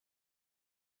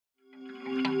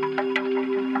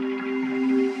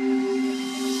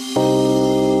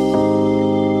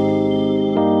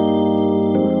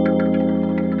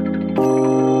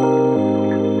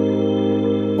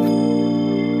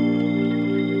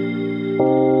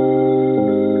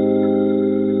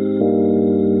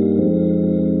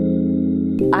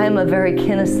am a very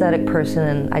kinesthetic person,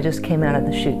 and I just came out of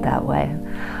the chute that way.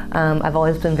 I've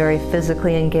always been very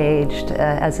physically engaged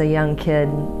as a young kid.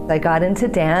 I got into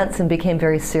dance and became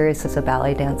very serious as a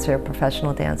ballet dancer, a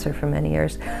professional dancer for many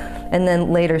years, and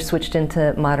then later switched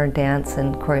into modern dance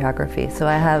and choreography. So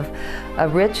I have a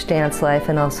rich dance life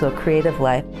and also a creative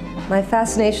life. My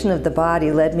fascination of the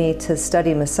body led me to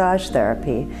study massage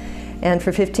therapy, and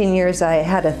for 15 years I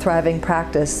had a thriving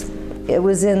practice. It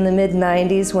was in the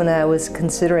mid-90s when I was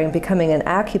considering becoming an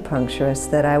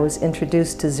acupuncturist that I was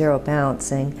introduced to zero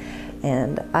balancing,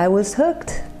 and I was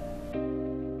hooked.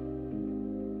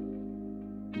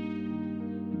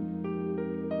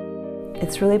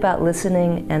 It's really about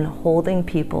listening and holding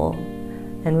people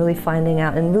and really finding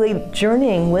out and really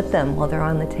journeying with them while they're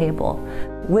on the table,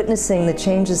 witnessing the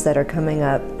changes that are coming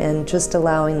up and just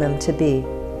allowing them to be.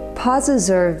 Pauses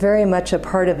are very much a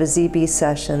part of a ZB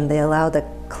session. They allow the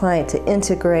client to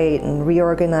integrate and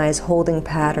reorganize holding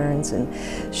patterns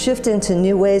and shift into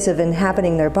new ways of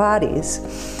inhabiting their bodies.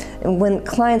 And when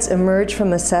clients emerge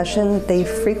from a session, they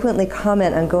frequently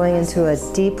comment on going into a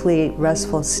deeply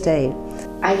restful state.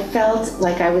 I felt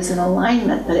like I was in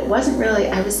alignment, but it wasn't really.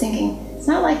 I was thinking, it's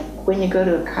not like when you go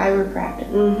to a chiropractor.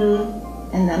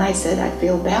 Mm-hmm. And then I said, I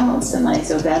feel balanced, and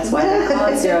so that's why they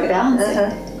call it zero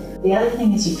balancing. The other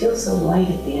thing is you feel so light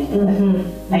at the end of it.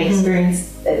 Mm-hmm. I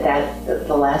experienced that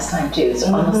the last time too. It's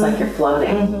almost like you're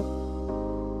floating.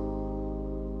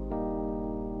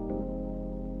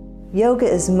 Yoga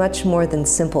is much more than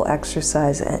simple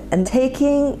exercise. And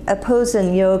taking a pose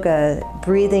in yoga,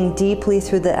 breathing deeply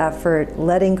through the effort,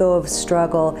 letting go of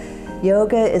struggle,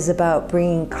 yoga is about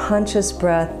bringing conscious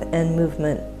breath and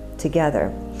movement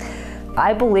together.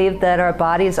 I believe that our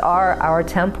bodies are our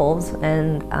temples,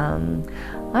 and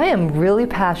I am really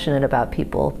passionate about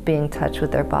people being in touch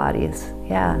with their bodies.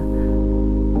 Yeah.